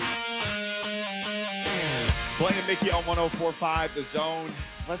Blaine and Mickey on 104.5 The Zone.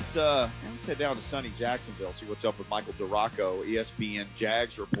 Let's head down to sunny Jacksonville, see what's up with Michael DiRocco, ESPN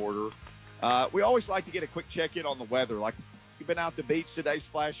Jags reporter. We always like to get a quick check-in on the weather. Like, you've been out the beach today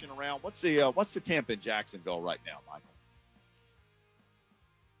splashing around. What's the temp in Jacksonville right now, Michael?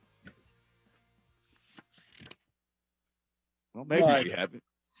 Well, maybe we haven't.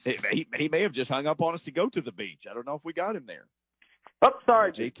 He may have just hung up on us to go to the beach. I don't know if we got him there. Oh,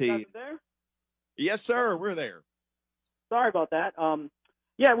 sorry. JT. There? Yes, sir. We're there. Sorry about that.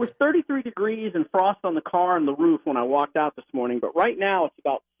 Yeah, it was 33 degrees and frost on the car and the roof when I walked out this morning. But right now it's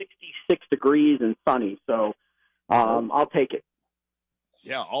about 66 degrees and sunny. So I'll take it.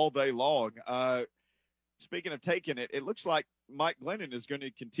 Yeah, all day long. Speaking of taking it, it looks like Mike Glennon is going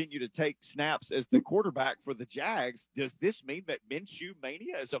to continue to take snaps as the quarterback for the Jags. Does this mean that Minshew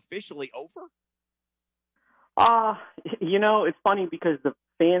mania is officially over? It's funny because the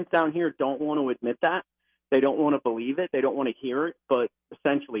fans down here don't want to admit that. They don't want to believe it. They don't want to hear it. But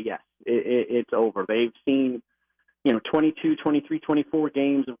essentially, yes, it's over. They've seen, 22, 23, 24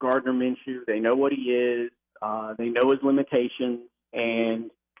 games of Gardner Minshew. They know what he is. They know his limitations. And,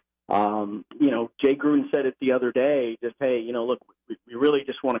 Jay Gruden said it the other day, just, hey, look, we really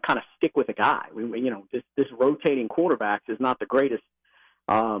just want to kind of stick with a guy. This rotating quarterbacks is not the greatest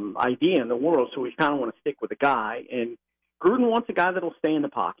idea in the world, so we kind of want to stick with a guy. And Gruden wants a guy that will stay in the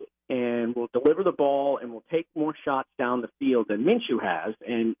pocket and will deliver the ball and will take more shots down the field than Minshew has.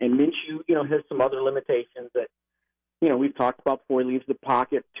 And Minshew, has some other limitations that, we've talked about before. He leaves the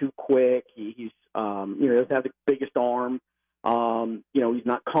pocket too quick. He's doesn't have the biggest arm. He's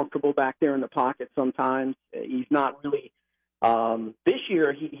not comfortable back there in the pocket sometimes. He's not really this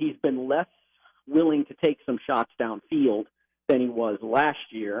year he's been less willing to take some shots downfield than he was last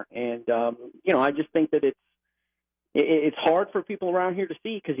year. And, I just think that it's hard for people around here to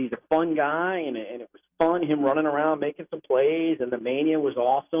see because he's a fun guy, and it was fun, him running around making some plays, and the mania was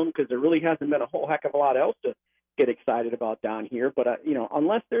awesome because there really hasn't been a whole heck of a lot else to get excited about down here. But,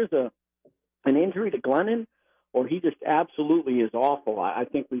 unless there's an injury to Glennon or he just absolutely is awful, I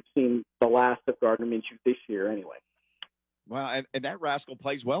think we've seen the last of Gardner Minshew this year anyway. Well, and that rascal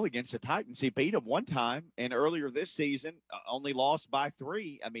plays well against the Titans. He beat them one time, and earlier this season only lost by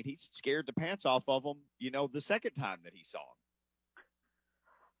 3. I mean, he scared the pants off of them, the second time that he saw him.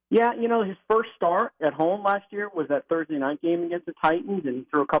 Yeah, his first start at home last year was that Thursday night game against the Titans, and he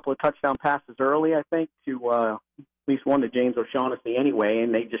threw a couple of touchdown passes early, I think, to at least one to James O'Shaughnessy anyway,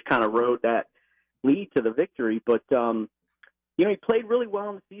 and they just kind of rode that lead to the victory. But, he played really well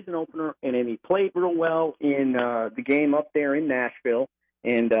in the season opener, and then he played real well in the game up there in Nashville.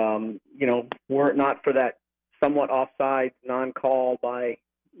 And, were it not for that somewhat offside non-call by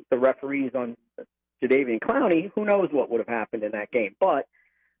the referees on Jadeveon Clowney, who knows what would have happened in that game. But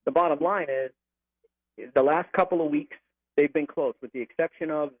the bottom line is the last couple of weeks, they've been close, with the exception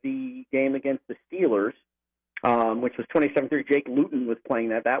of the game against the Steelers, which was 27-3. Jake Luton was playing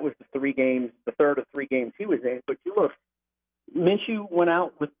that. That was the third of 3 games he was in. But you look, Minshew went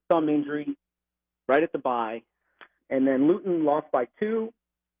out with thumb injury right at the bye, and then Luton lost by 2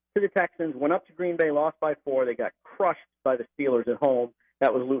 to the Texans, went up to Green Bay, lost by 4. They got crushed by the Steelers at home.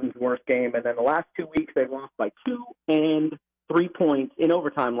 That was Luton's worst game. And then the last 2 weeks, they lost by 2 and 3 points in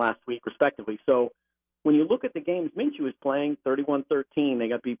overtime last week, respectively. So when you look at the games Minshew is playing, 31-13, they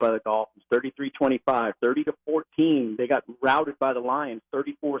got beat by the Dolphins, 33-25, 30-14, they got routed by the Lions,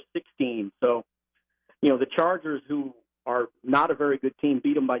 34-16. So, the Chargers, who are not a very good team,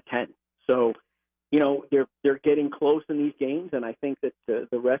 beat them by 10. So, they're getting close in these games, and I think that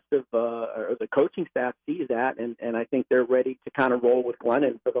the rest of or the coaching staff sees that, and I think they're ready to kind of roll with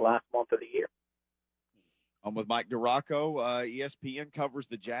Glennon for the last month of the year. I'm with Mike DiRocco. ESPN covers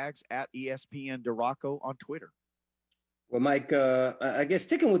the Jags at ESPN DiRocco on Twitter. Well, Mike, I guess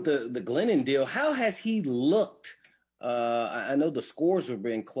sticking with the Glennon deal, how has he looked? I know the scores have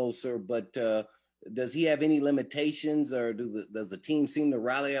been closer, but does he have any limitations, or does the team seem to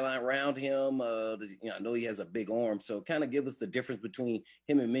rally around him? I know he has a big arm, so kind of give us the difference between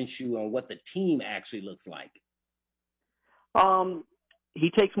him and Minshew and what the team actually looks like.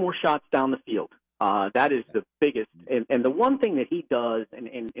 He takes more shots down the field. That is the biggest. And the one thing that he does,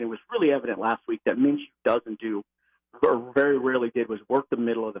 and it was really evident last week that Minshew doesn't do, or very rarely did, was work the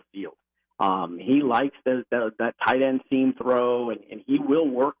middle of the field. He likes that tight end seam throw, and he will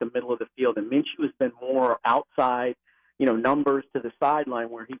work the middle of the field. And Minshew has been more outside, numbers to the sideline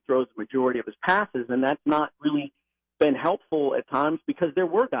where he throws the majority of his passes, and that's not really been helpful at times because there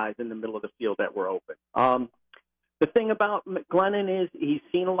were guys in the middle of the field that were open. The thing about Glennon is he's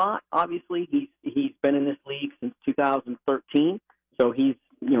seen a lot. Obviously, he's been in this league since 2013, so he's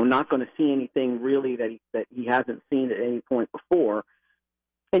not going to see anything really that he hasn't seen at any point before.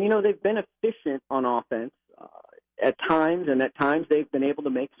 And, they've been efficient on offense at times, and at times they've been able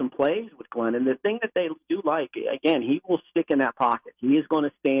to make some plays with Glenn. And the thing that they do like, again, he will stick in that pocket. He is going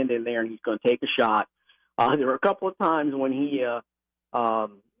to stand in there, and he's going to take a shot. There were a couple of times when he,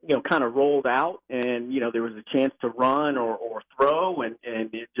 kind of rolled out, and, there was a chance to run or throw, and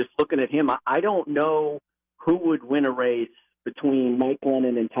just looking at him, I don't know who would win a race between Mike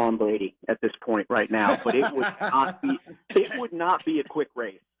Glennon and Tom Brady at this point right now, but it would not be a quick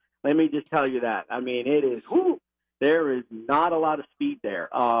race. Let me just tell you that. I mean, it is, there is not a lot of speed there.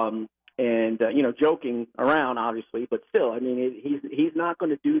 Joking around, obviously, but still, I mean, he's not going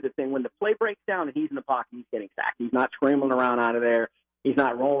to do the thing. When the play breaks down and he's in the pocket, he's getting sacked. He's not scrambling around out of there. He's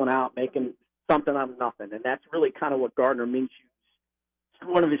not rolling out, making something out of nothing. And that's really kind of what Gardner Minshew's,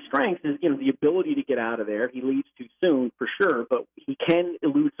 one of his strengths is, the ability to get out of there. He leaves too soon for sure, but he can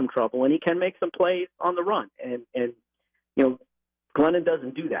elude some trouble and he can make some plays on the run. And Glennon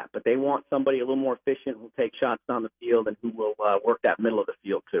doesn't do that, but they want somebody a little more efficient who will take shots down the field and who will work that middle of the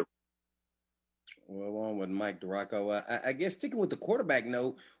field too. Well, on with Mike DiRocco. I guess sticking with the quarterback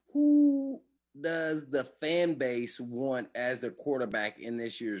note, who does the fan base want as their quarterback in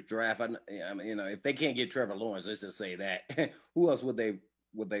this year's draft? I mean, if they can't get Trevor Lawrence, let's just say that. Who else would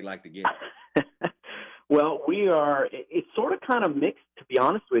they like to get? Well, it's sort of kind of mixed, to be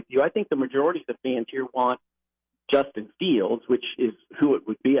honest with you. I think the majority of the fans here want Justin Fields, which is who it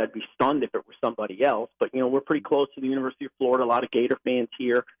would be. I'd be stunned if it were somebody else. But, we're pretty close to the University of Florida. A lot of Gator fans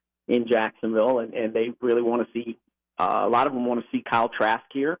here in Jacksonville, and they really want to see a lot of them want to see Kyle Trask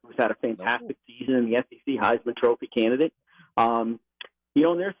here, who's had a fantastic season in the SEC Heisman Trophy candidate. And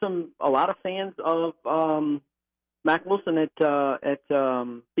there's a lot of fans of Mac Wilson at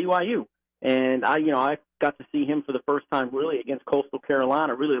BYU. And I got to see him for the first time really against Coastal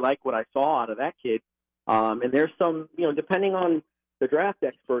Carolina. Really like what I saw out of that kid. And there's some, depending on the draft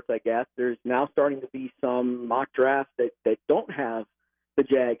experts, I guess, there's now starting to be some mock drafts that don't have the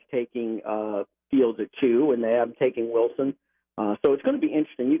Jags taking Fields at 2, and they have him taking Wilson. So it's going to be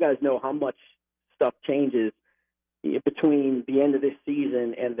interesting. You guys know how much stuff changes between the end of this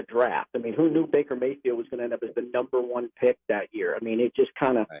season and the draft. I mean, who knew Baker Mayfield was going to end up as the number 1 pick that year? I mean, it just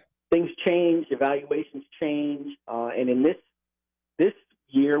kind of things change, evaluations change, and in this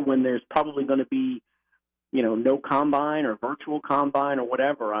year when there's probably going to be no combine or virtual combine or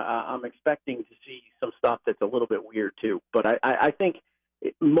whatever, I'm expecting to see some stuff that's a little bit weird too. But I think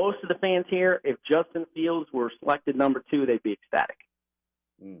most of the fans here, if Justin Fields were selected number 2, they'd be ecstatic.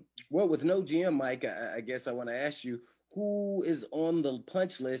 Well, with no GM, Mike, I guess I want to ask you, who is on the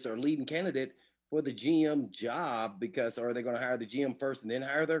punch list or leading candidate for the GM job? Because are they going to hire the GM first and then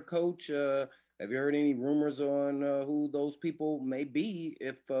hire their coach? Have you heard any rumors on who those people may be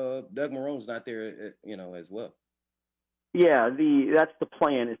if Doug Marrone's not there, as well? Yeah, that's the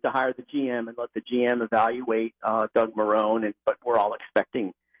plan, is to hire the GM and let the GM evaluate Doug Marrone. But we're all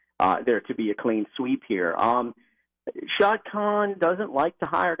expecting there to be a clean sweep here. Shad Khan doesn't like to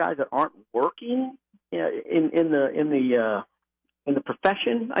hire guys that aren't working in the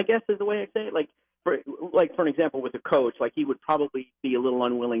profession, I guess is the way I say it. Like for an example, with a coach, like he would probably be a little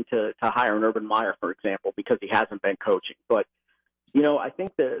unwilling to hire an Urban Meyer, for example, because he hasn't been coaching. But I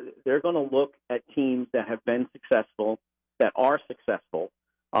think that they're going to look at teams that have been successful, that are successful.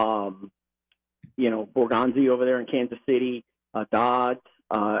 Borgonzi over there in Kansas City, Dodds,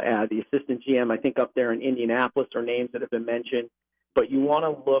 the assistant GM, I think up there in Indianapolis are names that have been mentioned. But they want to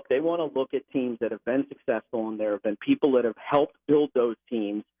look at teams that have been successful, and there have been people that have helped build those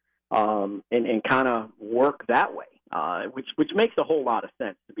teams and kind of work that way, which makes a whole lot of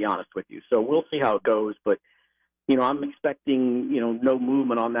sense, to be honest with you. So we'll see how it goes. But, I'm expecting, no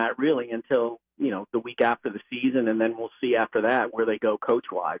movement on that really until, the week after the season, and then we'll see after that where they go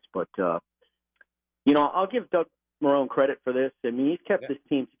coach-wise. But, I'll give Doug Marrone credit for this. I mean, he's kept this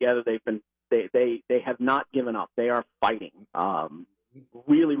team together. They have not given up. They are fighting,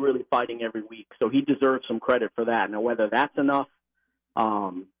 really, really fighting every week. So he deserves some credit for that. Now, whether that's enough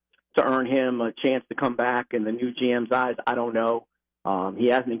to earn him a chance to come back in the new GM's eyes, I don't know. He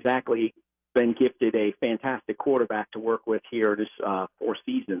hasn't exactly been gifted a fantastic quarterback to work with here this 4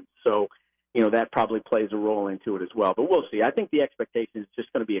 seasons. So, that probably plays a role into it as well. But we'll see. I think the expectation is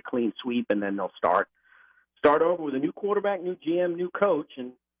just going to be a clean sweep, and then they'll start over with a new quarterback, new GM, new coach,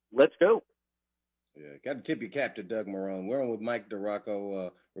 and let's go. Yeah, got to tip your cap to Doug Marrone. We're on with Mike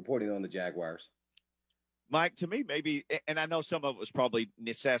DiRocco reporting on the Jaguars. Mike, to me, maybe, and I know some of it was probably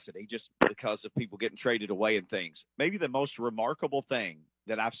necessity just because of people getting traded away and things. Maybe the most remarkable thing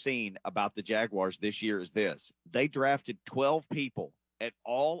that I've seen about the Jaguars this year is this. They drafted 12 people and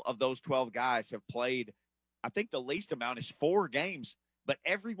all of those 12 guys have played. I think the least amount is 4 games, but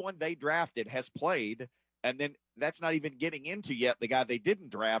everyone they drafted has played. And then that's not even getting into yet the guy they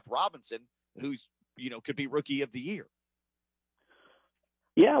didn't draft, Robinson, who's, could be rookie of the year.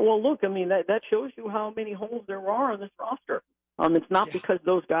 Yeah, well, look, I mean, that shows you how many holes there are on this roster. It's not because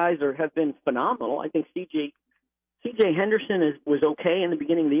those guys have been phenomenal. I think C.J. Henderson was okay in the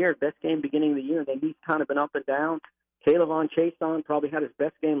beginning of the year, best game beginning of the year. Then he's kind of been up and down. Kayvon Chason probably had his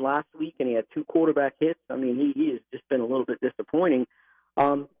best game last week, and he had 2 quarterback hits. I mean, he has just been a little bit disappointing.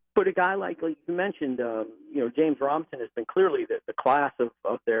 But a guy like you mentioned, James Robinson has been clearly the class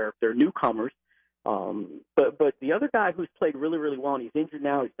of their newcomers. But the other guy who's played really, really well, and he's injured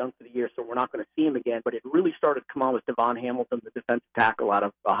now, he's done for the year, so we're not going to see him again. But it really started to come on with Devon Hamilton, the defensive tackle out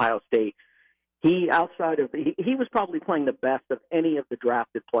of Ohio State. He was probably playing the best of any of the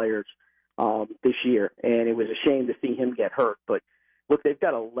drafted players this year, and it was a shame to see him get hurt. But look, they've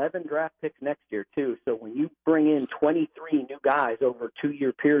got 11 draft picks next year too. So when you bring in 23 new guys over a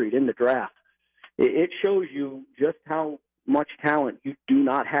 2-year period in the draft, it shows you just how much talent you do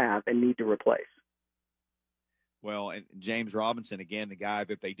not have and need to replace. Well, and James Robinson, again, the guy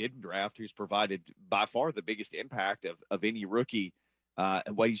that they didn't draft, who's provided by far the biggest impact of any rookie.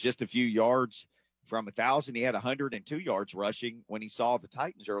 He's just a few yards from 1,000. He had 102 yards rushing when he saw the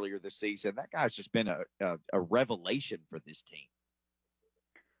Titans earlier this season. That guy's just been a revelation for this team.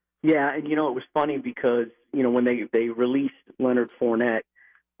 Yeah, and, it was funny because, when they released Leonard Fournette,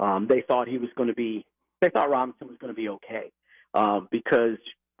 they thought Robinson was going to be okay because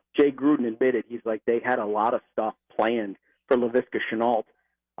Jay Gruden admitted they had a lot of stuff planned for Laviska Shenault,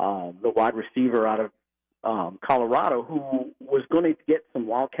 the wide receiver out of Colorado, who was going to get some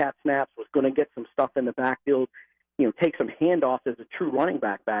wildcat snaps, was going to get some stuff in the backfield, take some handoffs as a true running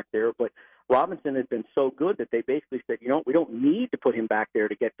back there. But Robinson had been so good that they basically said, we don't need to put him back there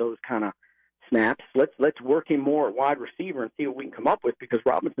to get those kind of snaps. Let's work him more at wide receiver and see what we can come up with because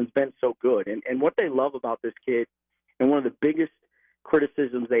Robinson's been so good. And what they love about this kid, and one of the biggest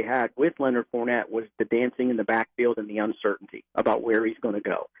criticisms they had with Leonard Fournette was the dancing in the backfield and the uncertainty about where he's going to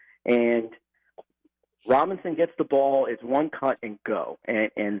go. And Robinson gets the ball, it's one cut and go.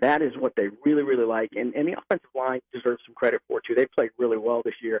 And that is what they really, really like. And the offensive line deserves some credit for it, too. They've played really well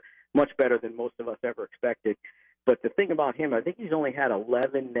this year, much better than most of us ever expected. But the thing about him, I think he's only had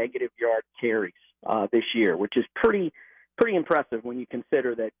 11 negative yard carries this year, which is pretty impressive when you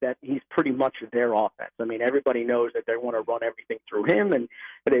consider that he's pretty much their offense. I mean, everybody knows that they want to run everything through him, and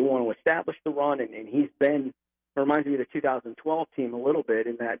they want to establish the run, and he's been – reminds me of the 2012 team a little bit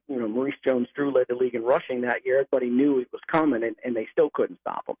in that, Maurice Jones-Drew led the league in rushing that year. Everybody knew he was coming, and they still couldn't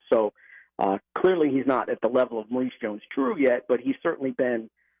stop him. So clearly he's not at the level of Maurice Jones-Drew yet, but he's certainly been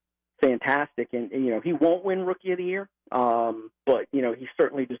fantastic. And he won't win Rookie of the Year, but, he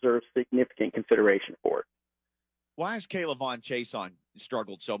certainly deserves significant consideration for it. Why has Kayvon Chason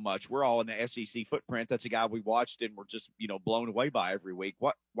struggled so much? We're all in the SEC footprint. That's a guy we watched and we're just, blown away by every week.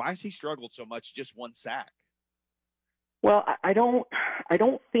 Why has he struggled so much, just one sack? Well, I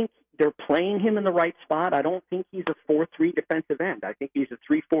don't think they're playing him in the right spot. I don't think he's a 4-3 defensive end. I think he's a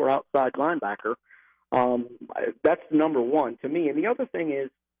 3-4 outside linebacker. That's number one to me. And the other thing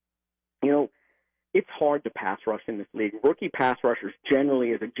is, it's hard to pass rush in this league. Rookie pass rushers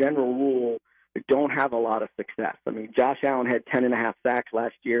generally, as a general rule, don't have a lot of success. I mean, Josh Allen had 10.5 sacks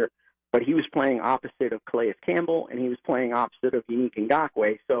last year, but he was playing opposite of Calais Campbell, and he was playing opposite of Yannick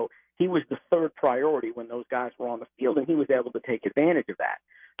Ngakoue. So he was the third priority when those guys were on the field, and he was able to take advantage of that.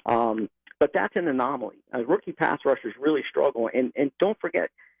 But that's an anomaly. Rookie pass rushers really struggle. And don't forget,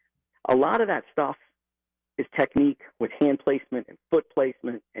 a lot of that stuff is technique with hand placement and foot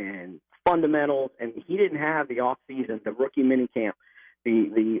placement and fundamentals. And he didn't have the offseason, the rookie minicamp,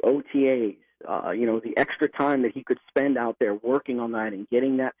 the OTAs, the extra time that he could spend out there working on that and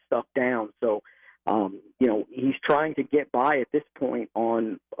getting that stuff down. So, he's trying to get by at this point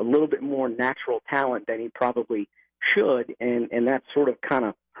on a little bit more natural talent than he probably should, and that sort of kind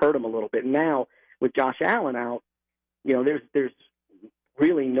of hurt him a little bit. Now, with Josh Allen out, there's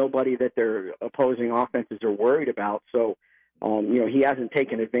really nobody that their opposing offenses are worried about. So, he hasn't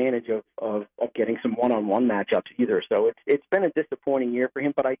taken advantage of getting some one-on-one matchups either. So it's been a disappointing year for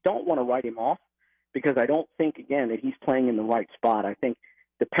him, but I don't want to write him off because I don't think, again, that he's playing in the right spot. I think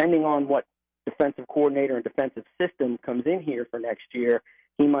depending on what defensive coordinator and defensive system comes in here for next year,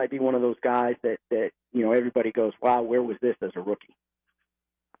 he might be one of those guys that everybody goes, wow, where was this as a rookie?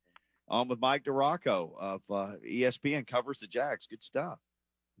 On with Mike DiRocco of ESPN, covers the Jags. Good stuff.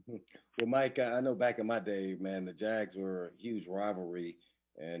 Well, Mike, I know back in my day, man, the Jags were a huge rivalry.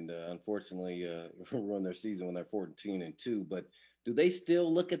 and unfortunately ruin their season when they're 14-2. But do they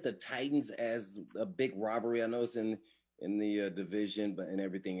still look at the Titans as a big robbery? I know it's in the division, but and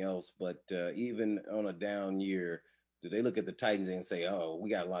everything else. But even on a down year, do they look at the Titans and say, "Oh, we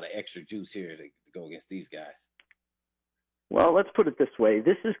got a lot of extra juice here to go against these guys"? Well, let's put it this way.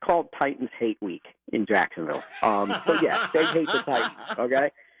 This is called Titans Hate Week in Jacksonville. So, yes, they hate the Titans,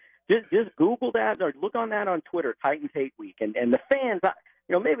 okay? Just Google that or look on that on Twitter, Titans Hate Week. And the fans,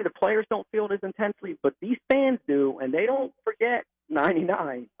 maybe the players don't feel it as intensely, but these fans do, and they don't forget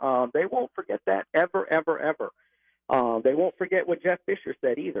 99. They won't forget that ever, ever, ever. They won't forget what Jeff Fisher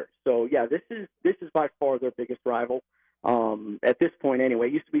said either. So, yeah, this is by far their biggest rival at this point anyway.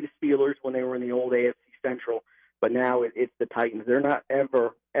 It used to be the Steelers when they were in the old AFC Central. But now it's the Titans. They're not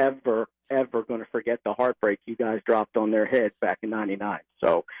ever, ever, ever going to forget the heartbreak you guys dropped on their heads back in '99.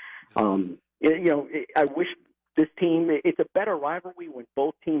 So, I wish this team, it's a better rivalry when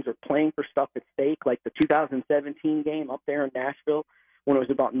both teams are playing for stuff at stake, like the 2017 game up there in Nashville when it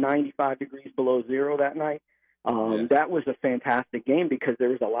was about 95 degrees below zero that night. That was a fantastic game because there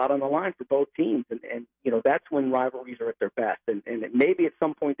was a lot on the line for both teams. And that's when rivalries are at their best. And maybe at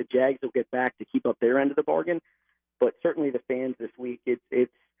some point the Jags will get back to keep up their end of the bargain. But certainly the fans this week,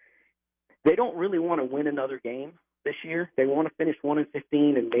 they don't really want to win another game this year. They want to finish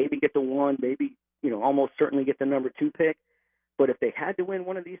 1-15 and maybe get the one, maybe, almost certainly get the number 2 pick. But if they had to win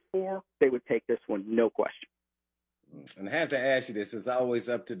one of these 4, they would take this one, no question. And I have to ask you this. It's always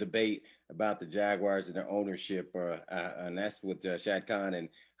up to debate about the Jaguars and their ownership, and that's with Shad Khan and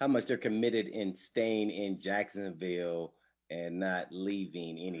how much they're committed in staying in Jacksonville and not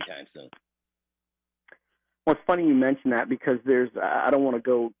leaving anytime soon. Well, it's funny you mention that because I don't want to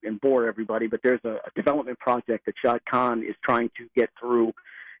go and bore everybody, but there's a development project that Shad Khan is trying to get through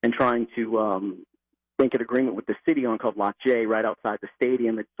and trying to make an agreement with the city on called Lot J right outside the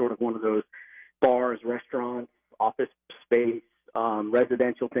stadium. It's sort of one of those bars, restaurants, office space,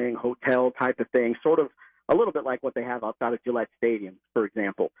 residential thing, hotel type of thing, sort of a little bit like what they have outside of Gillette Stadium, for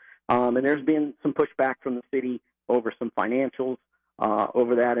example. And there's been some pushback from the city over some financials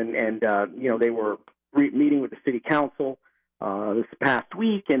over that, and they were meeting with the city council this past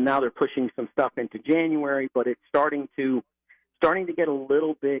week, and now they're pushing some stuff into January. But it's starting to get a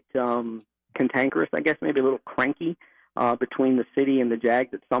little bit cantankerous, I guess, maybe a little cranky between the city and the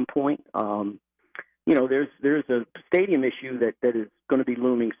Jags at some point. There's a stadium issue that is going to be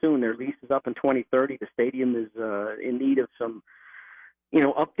looming soon. Their lease is up in 2030. The stadium is in need of some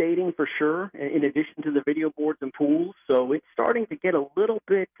updating for sure, in addition to the video boards and pools. So it's starting to get a little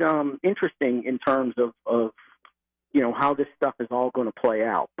bit interesting in terms of how this stuff is all going to play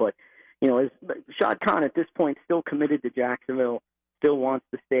out. But, as Shad Khan at this point still committed to Jacksonville, still wants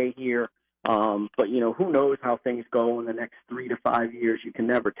to stay here. But, who knows how things go in the next 3 to 5 years. You can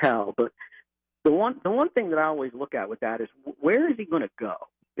never tell. But the one thing that I always look at with that is where is he going to go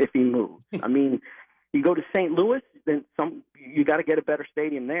if he moves? I mean, you go to St. Louis, then you got to get a better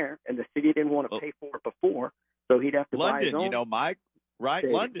stadium there, and the city didn't want to pay for it before, so he'd have to buy his own. Mike, right?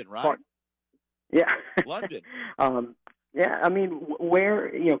 Stadium. London, right? Yeah, London. Yeah, I mean, where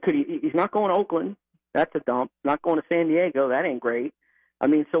could he? He's not going to Oakland. That's a dump. Not going to San Diego. That ain't great. I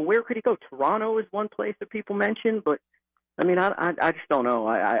mean, so where could he go? Toronto is one place that people mention, but I mean, I just don't know.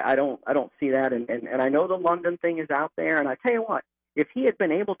 I don't see that, and I know the London thing is out there, and I tell you what. If he had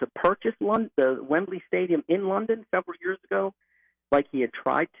been able to purchase the Wembley Stadium in London several years ago, like he had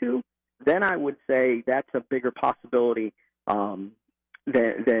tried to, then I would say that's a bigger possibility than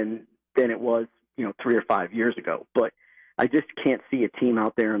it was, 3 or 5 years ago. But I just can't see a team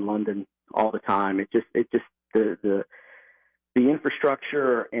out there in London all the time. It just the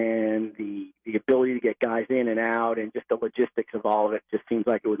infrastructure and the ability to get guys in and out and just the logistics of all of it just seems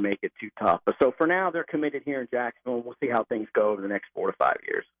like it would make it too tough. But so for now, they're committed here in Jacksonville, and we'll see how things go over the next 4 to 5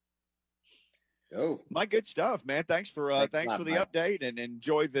 years. Oh, my good stuff, man. Thanks for the update, and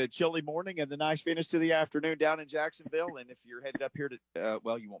enjoy the chilly morning and the nice finish to the afternoon down in Jacksonville. And if you're headed up here to,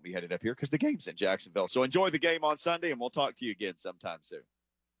 you won't be headed up here because the game's in Jacksonville. So enjoy the game on Sunday, and we'll talk to you again sometime soon.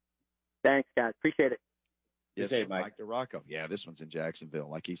 Thanks, guys. Appreciate it. Yes, sir, Mike DiRocco. Yeah, this one's in Jacksonville.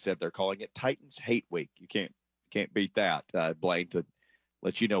 Like he said, they're calling it Titans Hate Week. You can't beat that, Blaine, to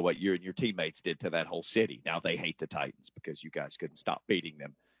let you know what you and your teammates did to that whole city. Now they hate the Titans because you guys couldn't stop beating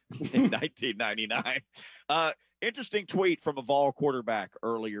them in 1999. Interesting tweet from a Vol quarterback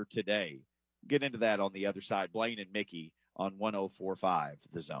earlier today. Get into that on the other side. Blaine and Mickey on 104.5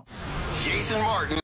 The Zone. Jason Martin.